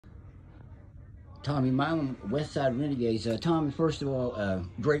Tommy Milam, Westside Renegades. Tommy, first of all,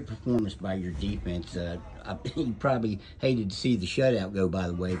 great performance by your defense. You probably hated to see the shutout go, by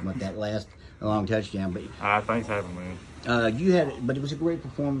the way, with that last long touchdown. But Thanks for having me. but it was a great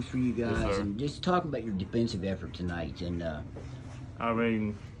performance for you guys. Yes, sir. And just talk about your defensive effort tonight. And I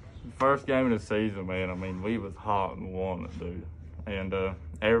mean, first game of the season, man. I mean, we was hot and wanting it, dude. And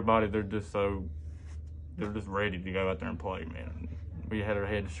everybody, they're just ready to go out there and play, man. We had our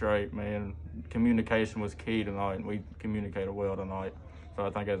heads straight, man. Communication was key tonight, and we communicated well tonight. So I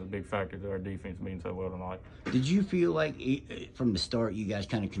think that's a big factor to our defense being so well tonight. did you feel like from the start you guys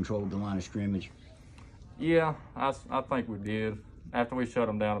kind of controlled the line of scrimmage? Yeah, I think we did. After we shut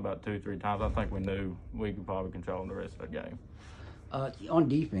them down about 2-3 times, I think we knew we could probably control the rest of the game. On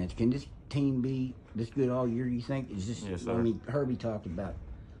defense, can this team be this good all year, you think? Is this, Yes, sir. I mean, Herbie talked about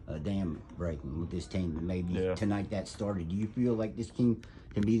dam breaking with this team, and maybe tonight that started. Do you feel like this team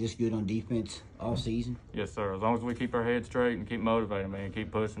can be this good on defense all season? Yes, sir. As long as we keep our heads straight and keep motivating, man,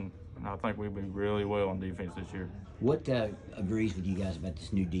 keep pushing, I think we'll be really well on defense this year. What agrees with you guys about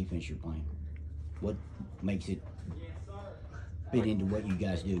this new defense you're playing? What makes it fit into what you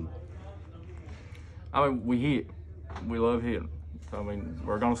guys do? I mean, we hit. We love hitting. So, I mean,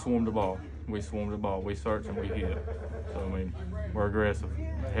 we're going to swarm the ball. We swarm the ball. We search and we hit. So, I mean, we're aggressive.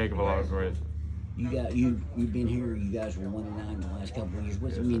 Heck of a lot aggressive. You've been here. You guys were 1-9 the last couple of years.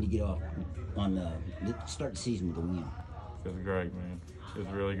 What's it mean to get off on the start the season with a win? It's great, man.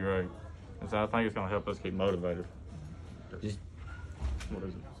 It's really great. And so I think it's going to help us keep motivated. Just What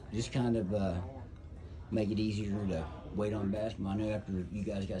is it? Just kind of make it easier to wait on basketball. I know after you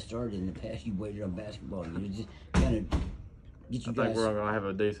guys got started in the past, you waited on basketball. You know, just kind of get you I guys. think we're going to have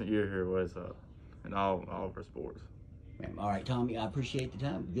a decent year here at Westside in all of our sports. All right, Tommy, I appreciate the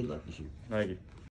time. Good luck this year. Thank you.